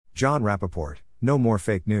John Rappaport, no more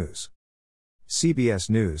fake news.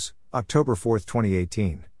 CBS News, October 4,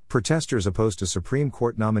 2018. Protesters opposed to Supreme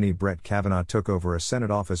Court nominee Brett Kavanaugh took over a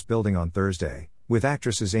Senate office building on Thursday, with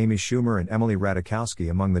actresses Amy Schumer and Emily Ratajkowski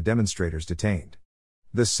among the demonstrators detained.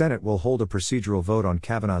 The Senate will hold a procedural vote on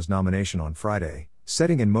Kavanaugh's nomination on Friday,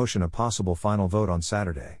 setting in motion a possible final vote on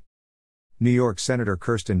Saturday. New York Senator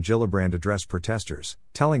Kirsten Gillibrand addressed protesters,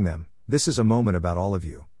 telling them, "This is a moment about all of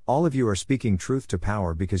you. All of you are speaking truth to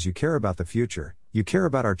power because you care about the future, you care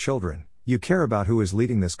about our children, you care about who is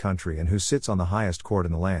leading this country and who sits on the highest court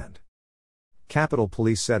in the land." Capitol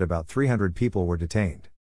Police said about 300 people were detained.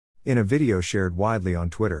 In a video shared widely on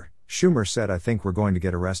Twitter, Schumer said, "I think we're going to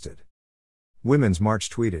get arrested." Women's March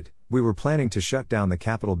tweeted, "We were planning to shut down the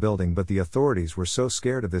Capitol building, but the authorities were so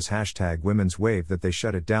scared of this #Women's Wave that they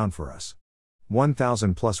shut it down for us."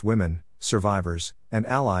 1,000 plus women, survivors, and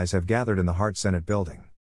allies have gathered in the Hart Senate building.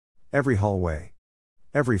 Every hallway.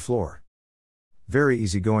 Every floor. Very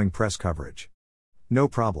easygoing press coverage. No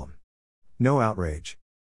problem. No outrage.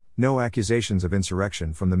 No accusations of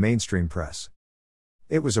insurrection from the mainstream press.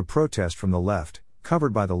 It was a protest from the left,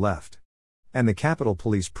 covered by the left. And the Capitol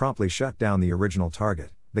Police promptly shut down the original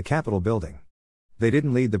target, the Capitol building. They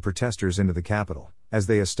didn't lead the protesters into the Capitol, as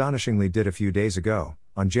they astonishingly did a few days ago,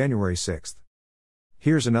 on January 6.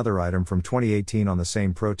 Here's another item from 2018 on the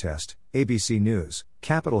same protest. ABC News,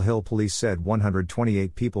 Capitol Hill police said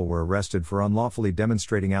 128 people were arrested for unlawfully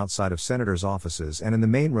demonstrating outside of senators' offices and in the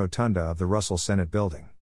main rotunda of the Russell Senate building.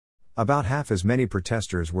 About half as many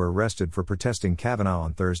protesters were arrested for protesting Kavanaugh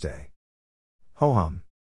on Thursday. Ho-hum.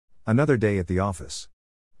 Another day at the office.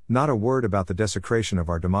 Not a word about the desecration of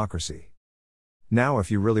our democracy. Now, if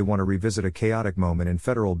you really want to revisit a chaotic moment in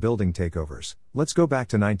federal building takeovers, let's go back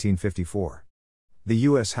to 1954. The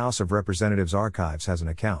U.S. House of Representatives Archives has an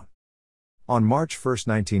account. On March 1,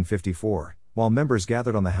 1954, while members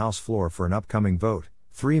gathered on the House floor for an upcoming vote,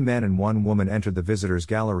 3 men and 1 woman entered the visitors'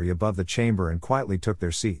 gallery above the chamber and quietly took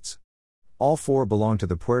their seats. All 4 belonged to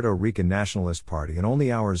the Puerto Rican Nationalist Party and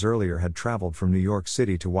only hours earlier had traveled from New York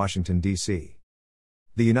City to Washington, D.C.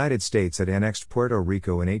 The United States had annexed Puerto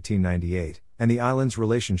Rico in 1898, and the island's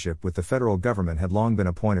relationship with the federal government had long been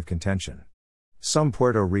a point of contention. Some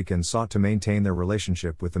Puerto Ricans sought to maintain their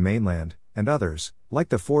relationship with the mainland, and others, like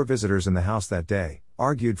the 4 visitors in the House that day,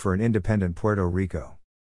 argued for an independent Puerto Rico.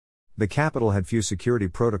 The Capitol had few security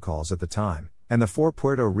protocols at the time, and the 4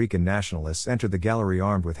 Puerto Rican nationalists entered the gallery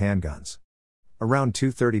armed with handguns. Around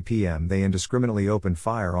 2:30 p.m. they indiscriminately opened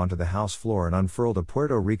fire onto the House floor and unfurled a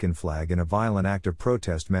Puerto Rican flag in a violent act of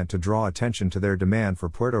protest meant to draw attention to their demand for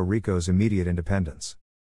Puerto Rico's immediate independence.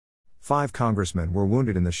 5 congressmen were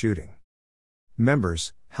wounded in the shooting.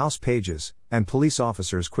 Members, House pages, and police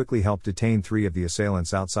officers quickly helped detain 3 of the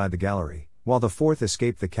assailants outside the gallery, while the 4th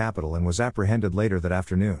escaped the Capitol and was apprehended later that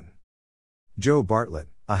afternoon. Joe Bartlett,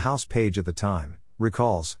 a House page at the time,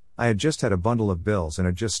 recalls, "I had just had a bundle of bills and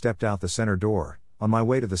had just stepped out the center door, on my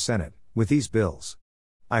way to the Senate, with these bills.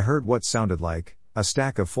 I heard what sounded like a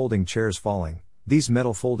stack of folding chairs falling, these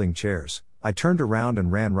metal folding chairs. I turned around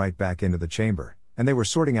and ran right back into the chamber, and they were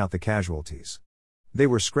sorting out the casualties. They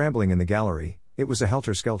were scrambling in the gallery. It was a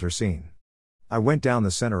helter-skelter scene. I went down the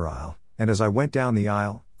center aisle, and as I went down the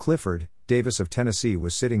aisle, Clifford Davis of Tennessee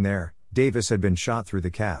was sitting there. Davis had been shot through the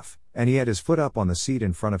calf, and he had his foot up on the seat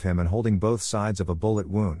in front of him and holding both sides of a bullet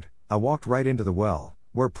wound. I walked right into the well,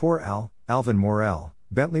 where poor Alvin Morrell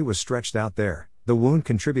Bentley was stretched out there. The wound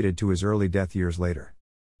contributed to his early death years later.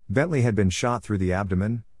 Bentley had been shot through the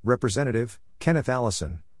abdomen. Representative Kenneth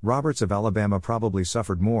Allison Roberts of Alabama probably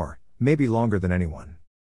suffered more, maybe longer than anyone.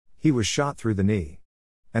 He was shot through the knee.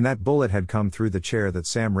 And that bullet had come through the chair that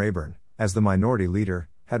Sam Rayburn, as the minority leader,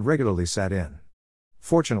 had regularly sat in.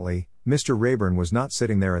 Fortunately, Mr. Rayburn was not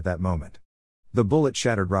sitting there at that moment. The bullet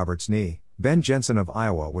shattered Roberts' knee. Ben Jensen of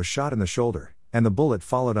Iowa was shot in the shoulder, and the bullet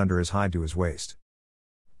followed under his hide to his waist.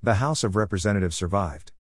 The House of Representatives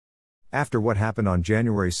survived. After what happened on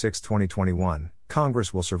January 6, 2021,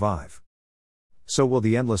 Congress will survive. So will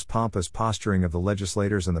the endless pompous posturing of the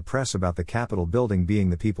legislators and the press about the Capitol building being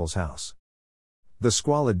the people's house. The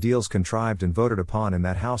squalid deals contrived and voted upon in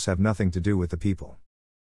that house have nothing to do with the people.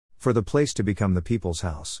 For the place to become the people's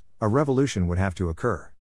house, a revolution would have to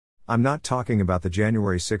occur. I'm not talking about the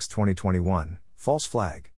January 6, 2021, false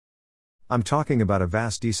flag. I'm talking about a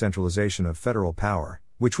vast decentralization of federal power,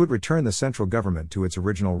 which would return the central government to its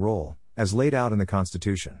original role, as laid out in the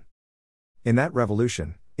Constitution. In that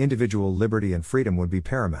revolution, individual liberty and freedom would be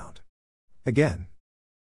paramount. Again,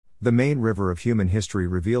 the main river of human history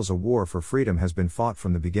reveals a war for freedom has been fought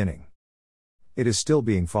from the beginning. It is still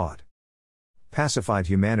being fought. Pacified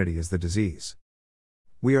humanity is the disease.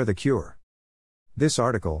 We are the cure. This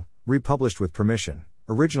article, Republished with permission.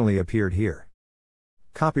 Originally appeared here.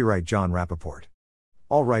 Copyright Jon Rappoport.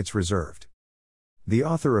 All rights reserved. The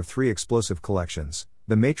author of 3 explosive collections,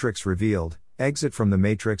 The Matrix Revealed, Exit from the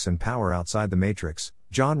Matrix and Power Outside the Matrix,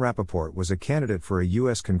 Jon Rappoport was a candidate for a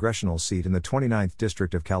U.S. congressional seat in the 29th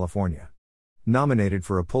District of California. Nominated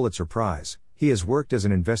for a Pulitzer Prize, he has worked as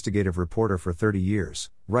an investigative reporter for 30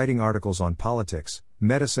 years, writing articles on politics,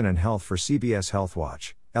 medicine and health for CBS Health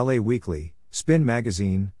Watch, LA Weekly, Spin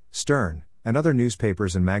Magazine, Stern, and other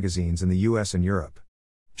newspapers and magazines in the U.S. and Europe.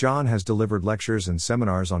 Jon has delivered lectures and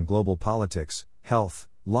seminars on global politics, health,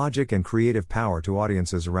 logic and creative power to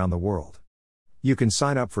audiences around the world. You can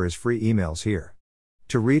sign up for his free emails here.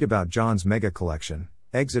 To read about Jon's mega collection,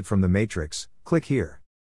 Exit from the Matrix, click here.